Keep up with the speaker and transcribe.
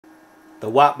The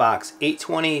WattBox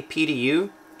 820 PDU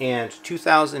and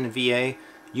 2000 VA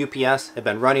UPS have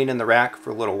been running in the rack for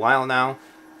a little while now.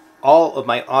 All of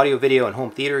my audio, video, and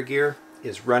home theater gear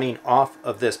is running off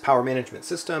of this power management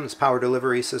system, this power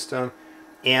delivery system,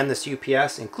 and this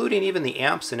UPS, including even the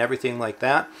amps and everything like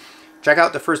that. Check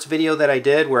out the first video that I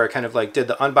did where I kind of like did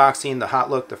the unboxing, the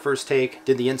hot look, the first take,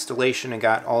 did the installation, and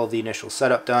got all of the initial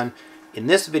setup done. In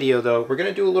this video though, we're going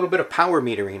to do a little bit of power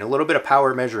metering, a little bit of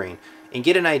power measuring, and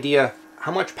get an idea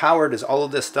how much power does all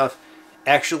of this stuff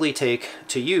actually take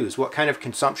to use? What kind of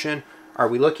consumption are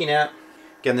we looking at?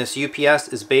 Again, this UPS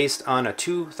is based on a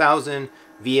 2000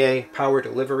 VA power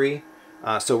delivery.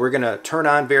 So we're going to turn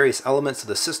on various elements of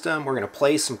the system. We're going to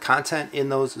play some content in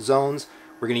those zones.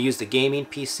 We're going to use the gaming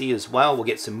PC as well. We'll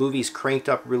get some movies cranked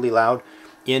up really loud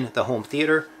in the home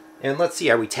theater. And let's see,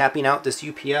 are we tapping out this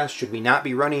UPS? Should we not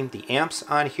be running the amps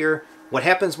on here? What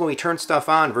happens when we turn stuff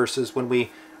on versus when we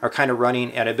are kind of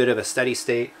running at a bit of a steady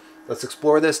state? Let's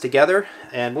explore this together,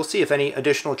 and we'll see if any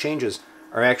additional changes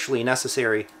are actually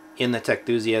necessary in the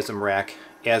Techthusiasm rack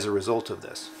as a result of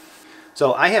this.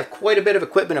 So I have quite a bit of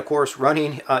equipment, of course,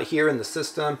 running here in the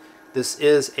system. This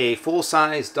is a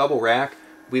full-size double rack.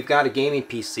 We've got a gaming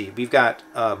PC. We've got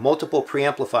multiple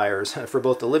preamplifiers for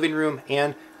both the living room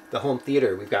and the home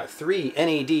theater. We've got 3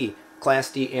 NAD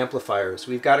Class D amplifiers.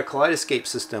 We've got a Kaleidoscape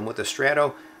system with a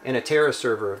Strato and a Terra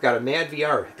server. I've got a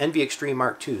MadVR Envy Extreme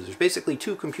Mark II. There's basically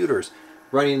 2 computers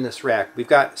running in this rack. We've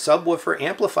got subwoofer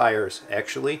amplifiers,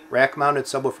 actually, rack-mounted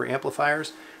subwoofer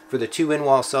amplifiers for the 2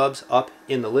 in-wall subs up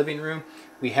in the living room.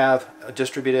 We have a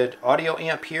distributed audio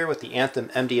amp here with the Anthem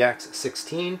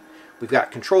MDX16. We've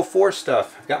got Control 4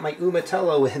 stuff. I've got my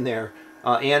Umatello in there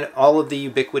and all of the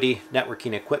Ubiquiti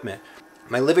networking equipment.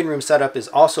 My living room setup is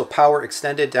also power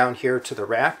extended down here to the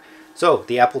rack. So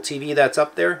the Apple TV that's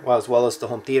up there, well, as well as the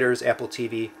home theater's Apple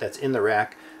TV that's in the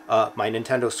rack. My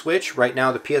Nintendo Switch, right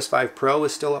now the PS5 Pro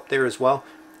is still up there as well.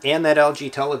 And that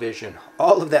LG television.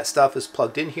 All of that stuff is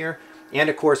plugged in here. And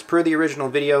of course, per the original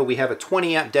video, we have a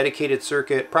 20 amp dedicated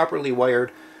circuit, properly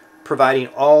wired, providing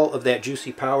all of that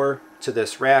juicy power to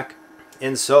this rack.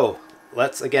 And so,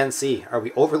 let's again see, are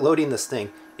we overloading this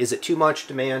thing? Is it too much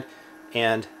demand?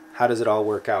 And how does it all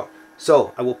work out?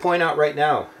 So, I will point out right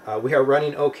now, we are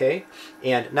running okay.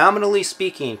 And nominally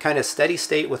speaking, kind of steady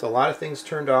state with a lot of things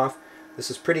turned off. This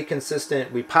is pretty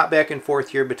consistent. We pop back and forth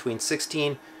here between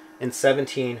 16 and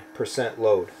 17%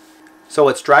 load. So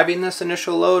what's driving this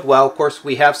initial load? Well, of course,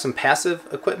 we have some passive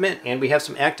equipment and we have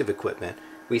some active equipment.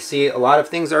 We see a lot of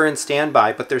things are in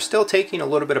standby, but they're still taking a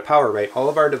little bit of power, right? All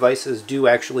of our devices do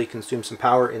actually consume some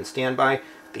power in standby.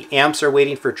 The amps are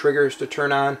waiting for triggers to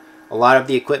turn on. A lot of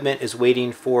the equipment is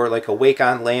waiting for like a wake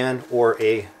on LAN or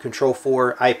a Control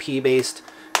 4 IP-based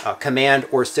command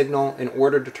or signal in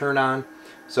order to turn on.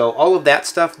 So all of that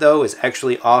stuff, though, is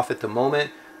actually off at the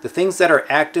moment. The things that are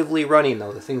actively running,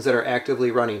 though, the things that are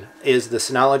actively running is the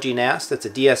Synology NAS. That's a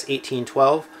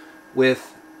DS1812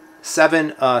 with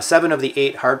 7 of the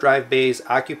 8 hard drive bays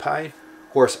occupied. Of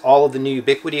course, all of the new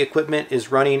Ubiquiti equipment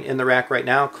is running in the rack right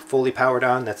now, fully powered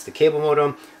on. That's the cable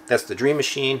modem. That's the Dream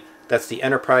Machine. That's the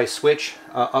enterprise switch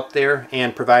up there,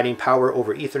 and providing power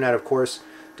over Ethernet, of course,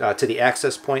 to the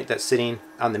access point that's sitting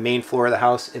on the main floor of the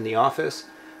house in the office.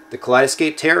 The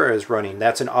Kaleidoscape Terra is running.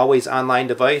 That's an always online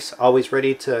device, always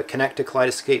ready to connect to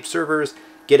Kaleidoscape servers,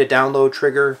 get a download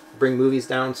trigger, bring movies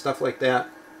down, stuff like that.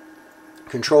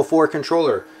 Control 4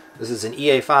 controller. This is an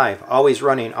EA5, always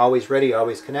running, always ready,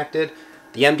 always connected.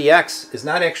 The MDX is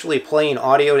not actually playing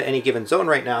audio to any given zone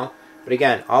right now, but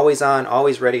again, always on,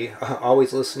 always ready,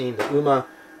 always listening. The UMA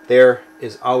there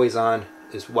is always on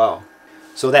as well.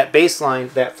 So that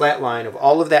baseline, that flat line of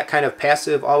all of that kind of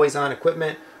passive, always on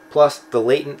equipment, plus the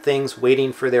latent things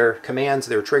waiting for their commands,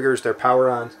 their triggers, their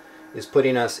power-ons, is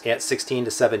putting us at 16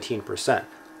 to 17%.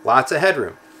 Lots of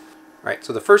headroom. All right,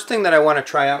 so the first thing that I want to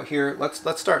try out here, let's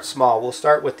start small. We'll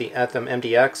start with the Anthem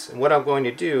MDX, and what I'm going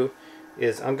to do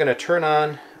is I'm going to turn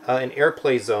on an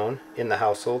AirPlay zone in the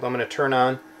household. I'm going to turn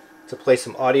on to play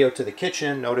some audio to the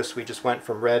kitchen. Notice we just went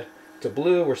from red to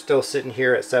blue. We're still sitting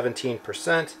here at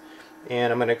 17%,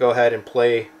 and I'm going to go ahead and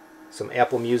play some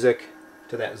Apple Music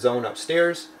to that zone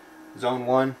upstairs. Zone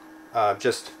 1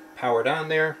 just powered on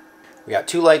there. We got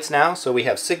 2 lights now, so we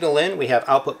have signal in, we have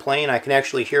output playing. I can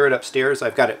actually hear it upstairs.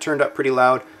 I've got it turned up pretty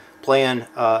loud, playing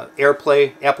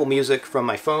AirPlay, Apple Music from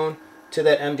my phone to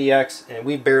that MDX, and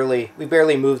we barely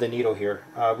move the needle here.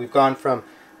 We've gone from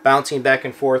bouncing back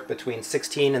and forth between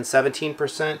 16 and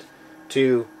 17%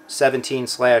 to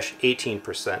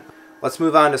 17/18%. Let's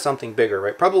move on to something bigger,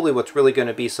 right? Probably what's really going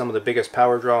to be some of the biggest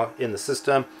power draw in the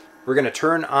system. We're going to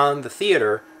turn on the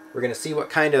theater. We're going to see what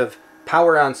kind of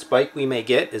power on spike we may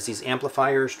get as these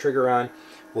amplifiers trigger on.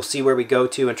 We'll see where we go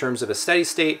to in terms of a steady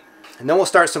state. And then we'll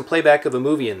start some playback of a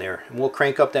movie in there. And we'll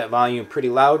crank up that volume pretty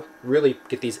loud, really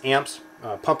get these amps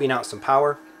pumping out some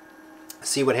power.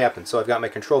 See what happens. So I've got my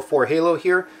Control 4 Halo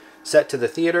here set to the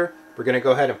theater. We're going to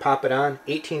go ahead and pop it on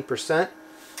 18%.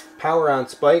 Power on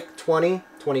spike 20,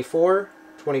 24,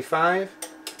 25,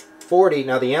 40.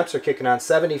 Now the amps are kicking on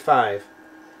 75.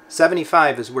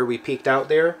 75 is where we peaked out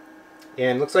there.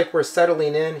 And looks like we're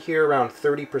settling in here around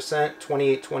 30%,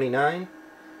 28, 29.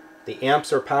 The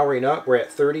amps are powering up. We're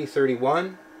at 30,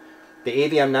 31. The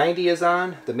AVM 90 is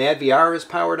on. The Mad VR is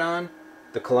powered on.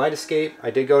 The Kaleidoscape, I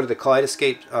did go to the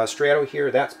Kaleidoscape Strato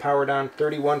here. That's powered on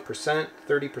 31%,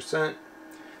 30%.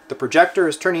 The projector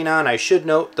is turning on. I should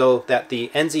note, though, that the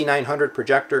NZ900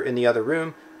 projector in the other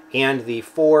room and the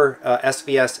 4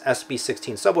 SVS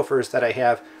SB16 subwoofers that I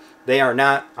have, they are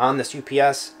not on this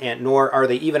UPS, and nor are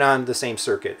they even on the same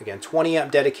circuit. Again, 20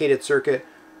 amp dedicated circuit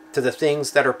to the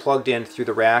things that are plugged in through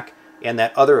the rack, and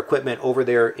that other equipment over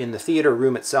there in the theater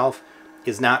room itself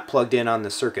is not plugged in on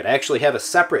the circuit. I actually have a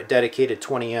separate dedicated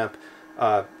 20 amp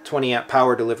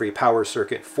power delivery power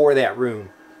circuit for that room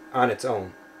on its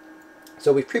own.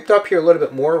 So we've creeped up here a little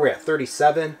bit more. We're at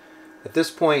 37. At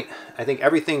this point, I think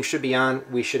everything should be on.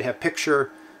 We should have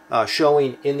picture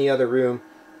showing in the other room.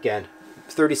 Again,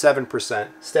 37%.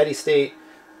 Steady state,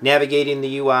 navigating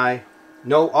the UI.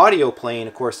 No audio playing.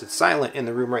 Of course, it's silent in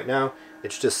the room right now.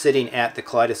 It's just sitting at the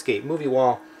Kaleidoscape movie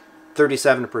wall.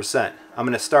 37%. I'm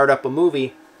going to start up a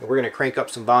movie, and we're going to crank up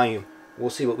some volume. We'll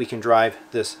see what we can drive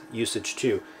this usage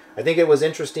to. I think it was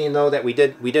interesting, though, that we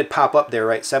did pop up there,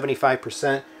 right?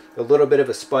 75%. A little bit of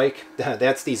a spike.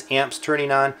 That's these amps turning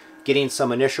on, getting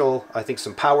some initial, I think,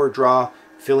 some power draw,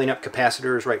 filling up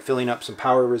capacitors, right? Filling up some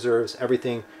power reserves,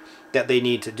 everything that they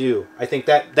need to do. I think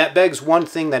that begs one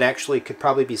thing that actually could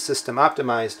probably be system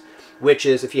optimized, which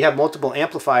is if you have multiple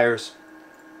amplifiers,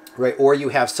 right, or you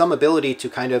have some ability to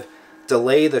kind of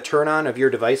delay the turn on of your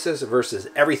devices versus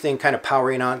everything kind of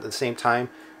powering on at the same time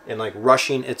and like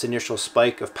rushing its initial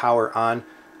spike of power on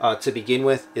to begin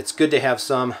with. It's good to have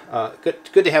some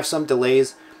good to have some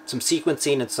delays, some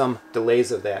sequencing and some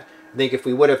delays of that. I think if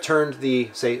we would have turned the,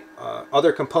 say,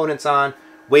 other components on,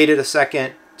 waited a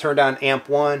second, turned on amp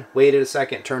 1, waited a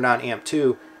second, turned on amp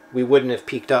 2, we wouldn't have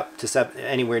peaked up to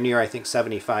anywhere near, I think,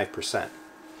 75%.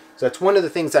 So that's one of the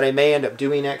things that I may end up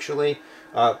doing actually.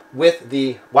 With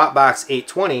the WattBox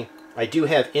 820, I do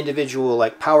have individual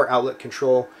like power outlet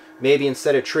control. Maybe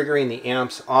instead of triggering the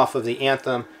amps off of the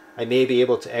Anthem, I may be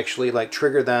able to actually like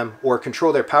trigger them or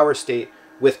control their power state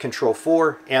with Control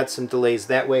 4, add some delays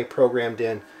that way programmed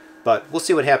in. But we'll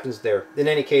see what happens there. In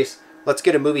any case, let's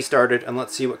get a movie started and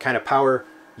let's see what kind of power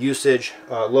usage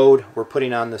load we're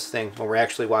putting on this thing when we're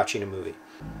actually watching a movie.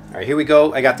 All right, here we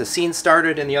go. I got the scene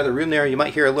started in the other room there. You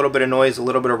might hear a little bit of noise, a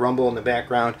little bit of rumble in the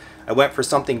background. I went for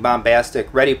something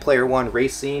bombastic, Ready Player One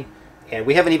race scene, and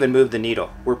we haven't even moved the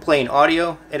needle. We're playing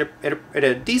audio at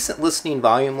a decent listening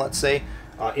volume, let's say,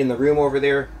 in the room over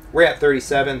there. We're at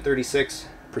 37, 36%,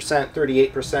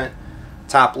 38%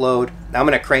 top load. Now I'm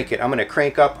going to crank it. I'm going to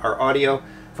crank up our audio.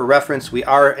 For reference, we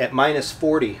are at minus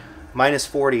 40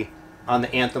 on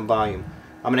the Anthem volume.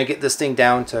 I'm going to get this thing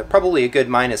down to probably a good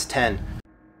minus 10.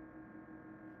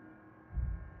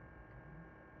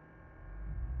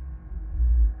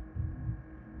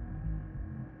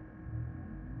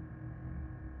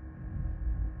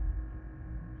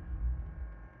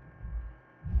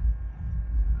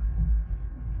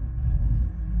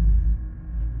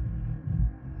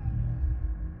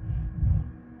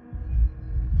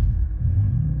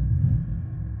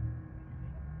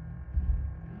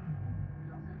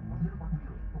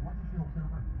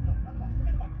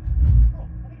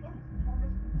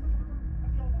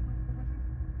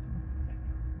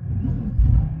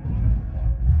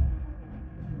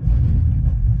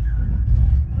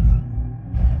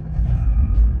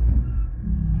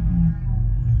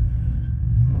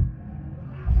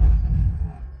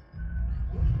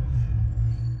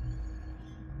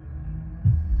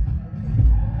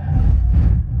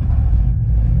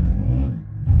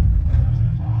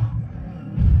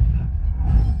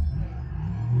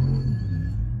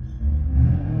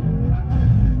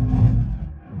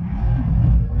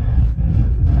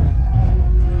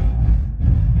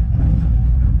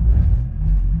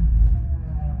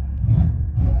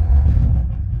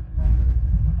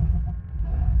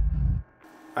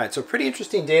 All right, so pretty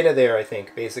interesting data there, I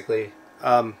think, basically.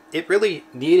 It really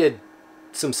needed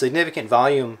some significant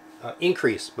volume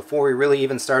increase before we really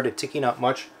even started ticking up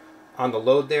much on the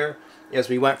load there. As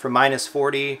we went from minus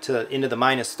 40 to into the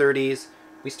minus 30s,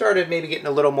 we started maybe getting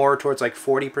a little more towards like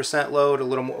 40% load, a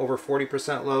little more over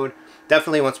 40% load.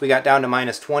 Definitely once we got down to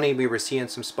 -20, we were seeing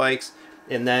some spikes.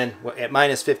 And then at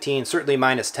 -15, certainly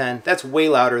 -10, that's way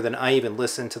louder than I even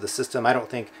listen to the system. I don't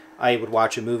think I would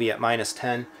watch a movie at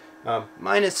 -10.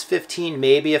 -15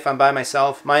 maybe if I'm by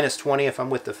myself, -20 if I'm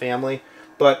with the family.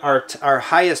 But our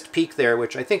highest peak there,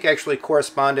 which I think actually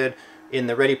corresponded in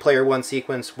the Ready Player One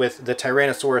sequence with the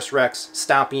Tyrannosaurus Rex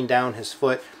stomping down his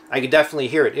foot, I could definitely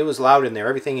hear it. It was loud in there.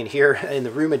 Everything in here, in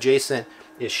the room adjacent,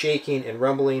 is shaking and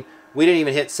rumbling. We didn't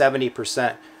even hit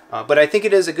 70%. But I think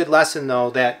it is a good lesson, though,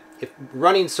 that if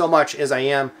running so much as I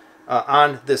am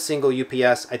on this single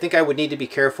UPS, I think I would need to be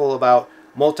careful about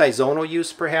multi-zonal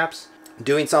use, perhaps.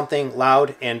 Doing something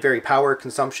loud and very power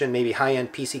consumption, maybe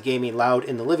high-end PC gaming loud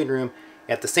in the living room,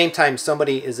 at the same time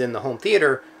somebody is in the home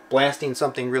theater blasting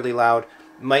something really loud.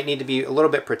 Might need to be a little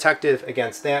bit protective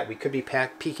against that. We could be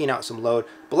peaking out some load.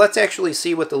 But let's actually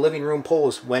see what the living room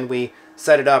pulls when we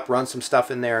set it up, run some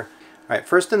stuff in there. All right,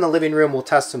 first in the living room, we'll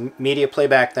test some media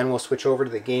playback, then we'll switch over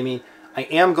to the gaming. I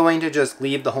am going to just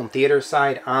leave the home theater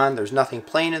side on. There's nothing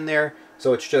playing in there,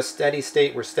 so it's just steady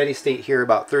state. We're steady state here,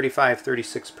 about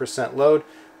 35-36% load.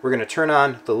 We're going to turn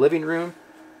on the living room.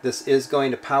 This is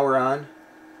going to power on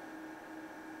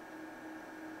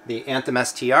the Anthem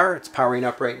STR. It's powering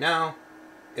up right now.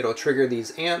 It'll trigger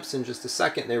these amps in just a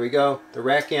second. There we go. The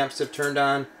rack amps have turned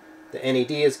on. The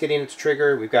NAD is getting its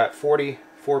trigger. We've got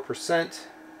 44%.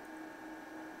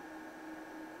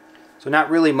 So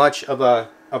not really much of a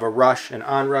rush, an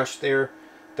onrush there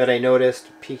that I noticed,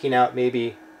 peaking out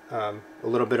maybe a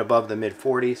little bit above the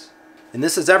mid-40s. And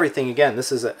this is everything again.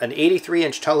 This is an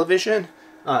 83-inch television,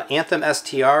 Anthem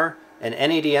STR, an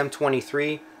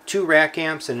NAD-M23, 2 rack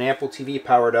amps, and an Apple TV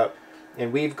powered up.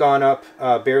 And we've gone up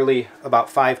barely about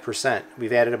 5%.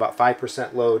 We've added about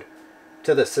 5% load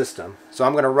to the system. So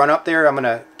I'm going to run up there. I'm going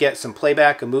to get some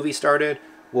playback, a movie started.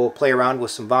 We'll play around with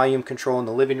some volume control in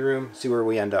the living room, see where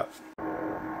we end up.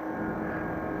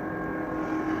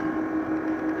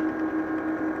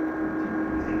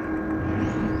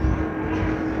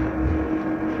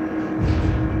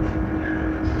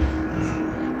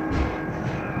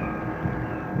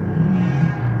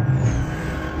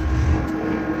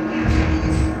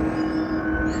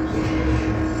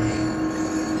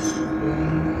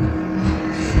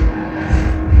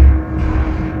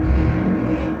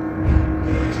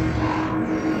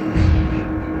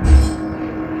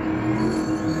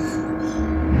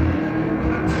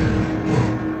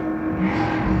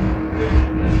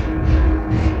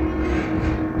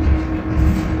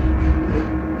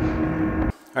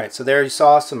 Alright, so there you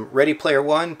saw some Ready Player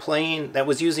One playing. That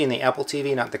was using the Apple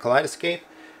TV, not the Kaleidoscape.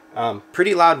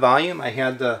 Pretty loud volume. I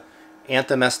had the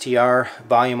Anthem STR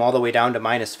volume all the way down to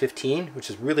 -15,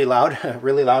 which is really loud,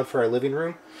 really loud for our living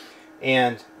room.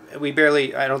 And we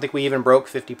barely, I don't think we even broke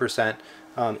 50%.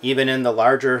 Even in the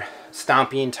larger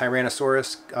stomping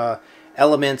Tyrannosaurus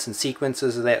elements and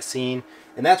sequences of that scene.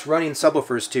 And that's running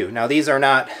subwoofers too. Now these are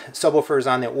not subwoofers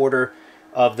on the order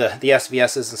of the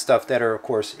SVSs and stuff that are of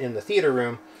course in the theater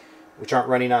room, which aren't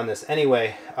running on this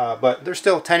anyway, but they're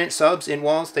still 10-inch subs in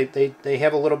walls. They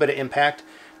have a little bit of impact.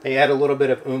 They add a little bit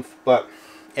of oomph, but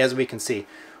as we can see,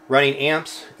 running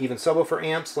amps, even subwoofer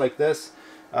amps like this,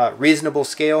 reasonable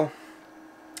scale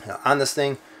on this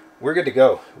thing, we're good to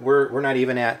go. We're not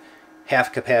even at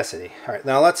half capacity. All right,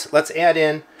 now let's add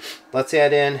in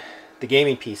the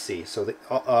gaming PC. So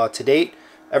to date,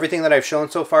 everything that I've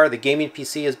shown so far, the gaming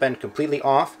PC has been completely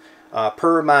off.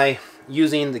 Per my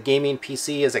using the gaming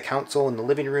PC as a console in the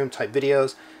living room type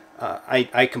videos,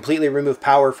 I completely remove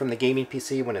power from the gaming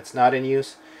PC when it's not in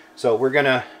use. So we're going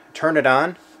to turn it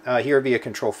on here via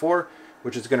Control 4,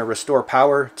 which is going to restore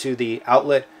power to the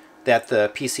outlet that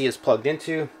the PC is plugged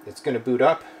into. It's going to boot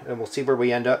up, and we'll see where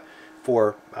we end up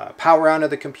for power onto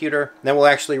the computer. Then we'll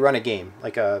actually run a game,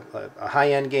 like a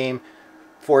high-end game,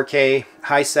 4K,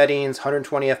 high settings,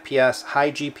 120 FPS,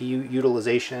 high GPU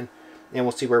utilization, and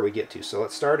we'll see where we get to. So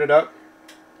let's start it up.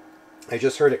 I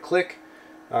just heard it click.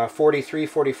 43,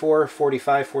 44,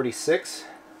 45, 46.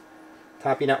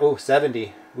 Topping out, oh,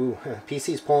 70. Ooh,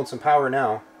 PC's pulling some power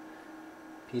now.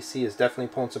 PC is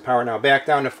definitely pulling some power now. Back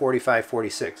down to 45,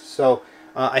 46. So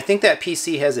I think that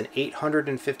PC has an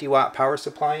 850 watt power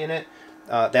supply in it.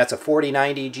 That's a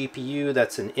 4090 GPU.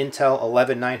 That's an Intel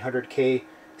 11900K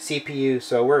CPU.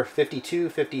 So we're 52,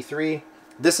 53.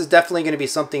 This is definitely going to be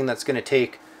something that's going to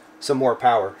take some more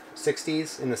power.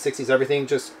 60s, in the 60s, everything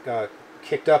just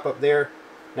kicked up there.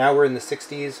 Now we're in the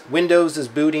 60s. Windows is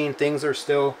booting. Things are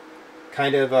still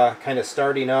kind of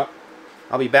starting up.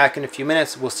 I'll be back in a few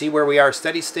minutes. We'll see where we are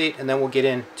steady state, and then we'll get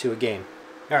into a game.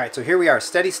 All right, so here we are,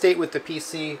 steady state with the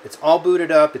PC. It's all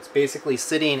booted up. It's basically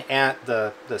sitting at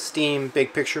the Steam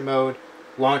big picture mode,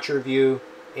 launcher view.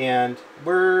 and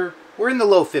we're in the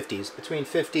low 50s, between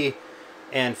 50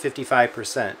 and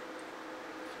 55%.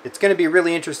 It's going to be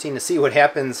really interesting to see what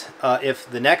happens if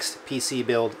the next PC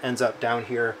build ends up down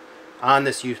here on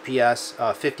this UPS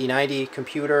 5090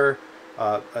 computer,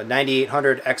 a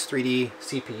 9800 X3D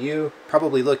CPU,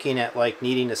 probably looking at like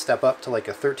needing to step up to like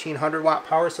a 1300 watt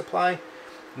power supply.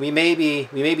 We may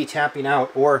be tapping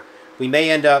out, or we may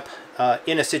end up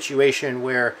in a situation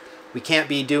where we can't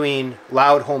be doing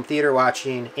loud home theater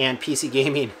watching and PC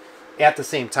gaming at the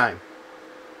same time.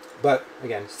 But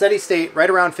again, steady state, right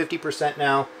around 50%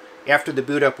 now. After the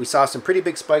boot up, we saw some pretty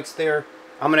big spikes there.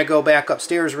 I'm going to go back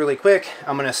upstairs really quick.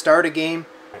 I'm going to start a game.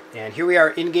 And here we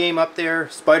are in-game up there.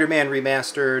 Spider-Man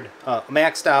Remastered,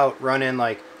 maxed out, running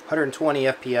like 120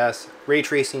 FPS, ray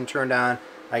tracing turned on.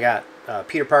 I got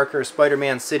Peter Parker,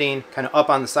 Spider-Man sitting kind of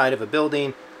up on the side of a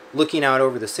building, looking out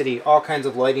over the city, all kinds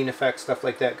of lighting effects, stuff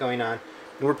like that going on.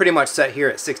 And we're pretty much set here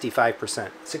at 65%.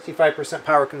 65%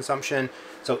 power consumption.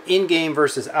 So in-game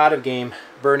versus out-of-game,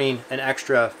 burning an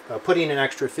extra, putting an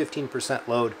extra 15%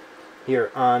 load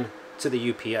here on to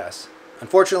the UPS.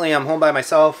 Unfortunately, I'm home by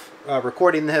myself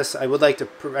recording this. I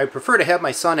prefer to have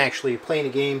my son actually playing a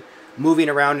game, moving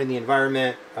around in the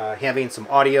environment, having some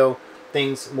audio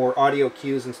things, more audio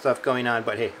cues and stuff going on.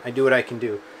 But hey, I do what I can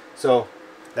do. So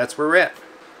that's where we're at.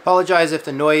 Apologize if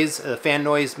the noise, fan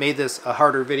noise, made this a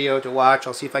harder video to watch.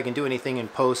 I'll see if I can do anything in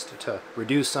post to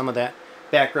reduce some of that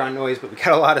background noise. But we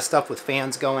got a lot of stuff with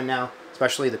fans going now,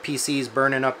 especially the PCs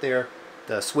burning up there.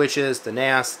 The switches, the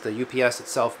NAS, the UPS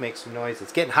itself makes some noise.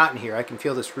 It's getting hot in here. I can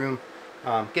feel this room,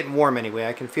 getting warm anyway.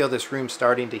 I can feel this room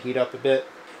starting to heat up a bit.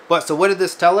 But so what did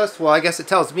this tell us? Well, I guess it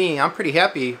tells me I'm pretty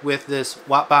happy with this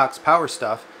WattBox power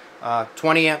stuff.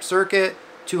 20 amp circuit,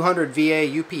 200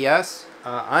 VA UPS.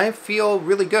 I feel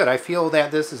really good. I feel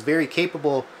that this is very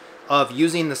capable of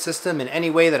using the system in any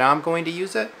way that I'm going to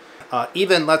use it.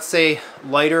 Even, let's say,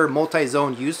 lighter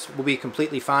multi-zone use will be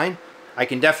completely fine. I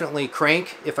can definitely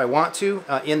crank if I want to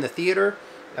in the theater,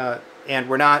 and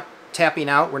we're not tapping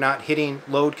out, we're not hitting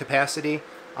load capacity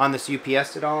on this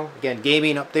UPS at all. Again,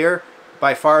 gaming up there,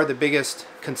 by far the biggest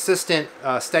consistent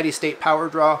steady state power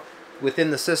draw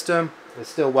within the system. Is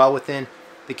still well within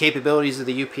the capabilities of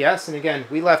the UPS, and again,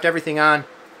 we left everything on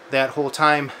that whole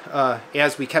time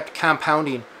as we kept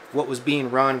compounding what was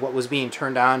being run, what was being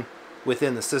turned on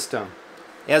within the system.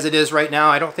 As it is right now,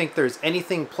 I don't think there's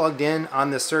anything plugged in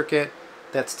on this circuit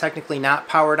that's technically not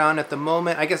powered on at the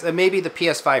moment. I guess maybe the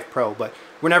PS5 Pro, but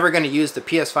we're never going to use the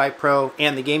PS5 Pro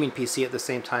and the gaming PC at the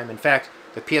same time. In fact,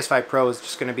 the PS5 Pro is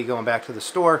just going to be going back to the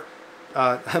store.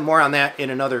 More on that in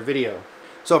another video.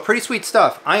 So pretty sweet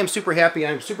stuff. I am super happy.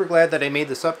 I'm super glad that I made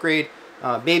this upgrade.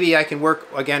 Maybe I can work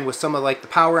again with some of like the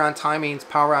power on timings,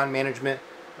 power on management,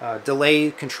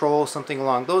 delay control, something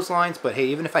along those lines. But hey,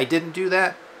 even if I didn't do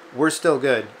that, we're still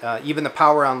good. Even the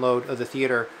power on load of the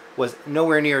theater was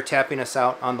nowhere near tapping us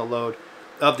out on the load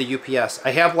of the UPS.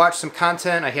 I have watched some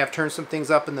content. I have turned some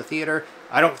things up in the theater.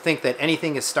 I don't think that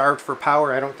anything is starved for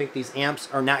power. I don't think these amps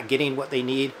are not getting what they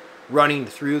need running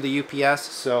through the UPS.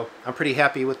 So I'm pretty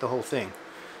happy with the whole thing.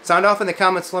 Sound off in the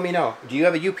comments. Let me know. Do you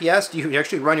have a UPS? Do you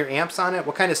actually run your amps on it?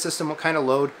 What kind of system? What kind of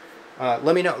load?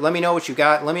 Let me know. Let me know what you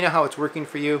got. Let me know how it's working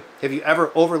for you. Have you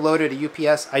ever overloaded a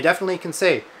UPS? I definitely can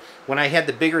say when I had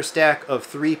the bigger stack of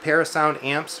 3 Parasound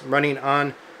amps running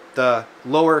on the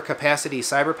lower capacity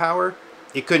CyberPower,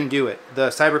 it couldn't do it. The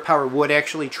CyberPower would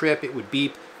actually trip. It would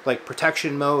beep, like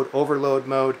protection mode, overload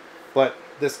mode. But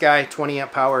this guy, 20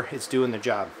 amp power, is doing the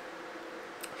job.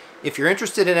 If you're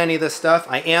interested in any of this stuff,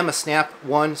 I am a Snap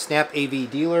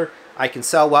AV dealer. I can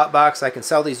sell WattBox. I can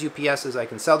sell these UPSs. I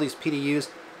can sell these PDUs.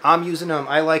 I'm using them.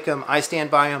 I like them. I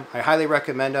stand by them. I highly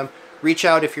recommend them. Reach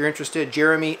out if you're interested.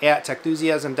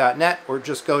 Jeremy@techthusiasm.net, or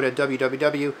just go to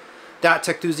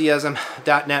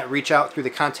www.techthusiasm.net. Reach out through the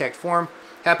contact form.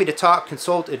 Happy to talk,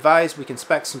 consult, advise. We can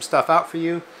spec some stuff out for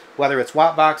you, whether it's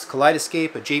WattBox,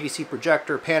 Kaleidoscape, a JVC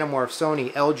projector, Panamorph,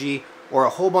 Sony, LG, or a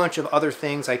whole bunch of other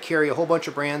things. I carry a whole bunch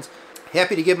of brands.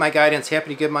 Happy to give my guidance, happy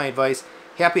to give my advice,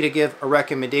 happy to give a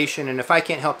recommendation. And if I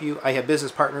can't help you, I have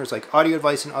business partners like Audio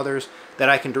Advice and others that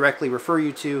I can directly refer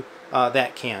you to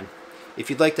that can. If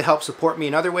you'd like to help support me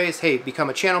in other ways, hey, become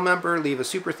a channel member, leave a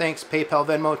super thanks, PayPal,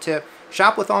 Venmo tip,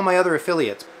 shop with all my other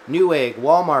affiliates, Newegg,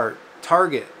 Walmart,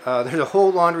 Target. There's a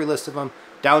whole laundry list of them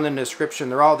down in the description.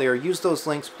 They're all there. Use those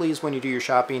links, please, when you do your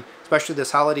shopping, especially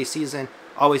this holiday season.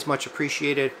 Always much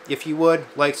appreciated. If you would,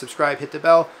 like, subscribe, hit the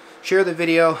bell, share the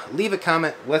video, leave a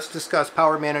comment. Let's discuss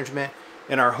power management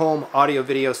in our home audio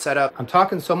video setup. I'm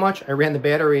talking so much, I ran the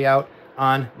battery out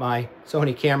on my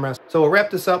Sony camera. So we'll wrap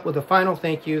this up with a final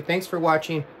thank you. Thanks for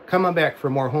watching. Come on back for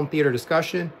more home theater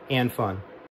discussion and fun.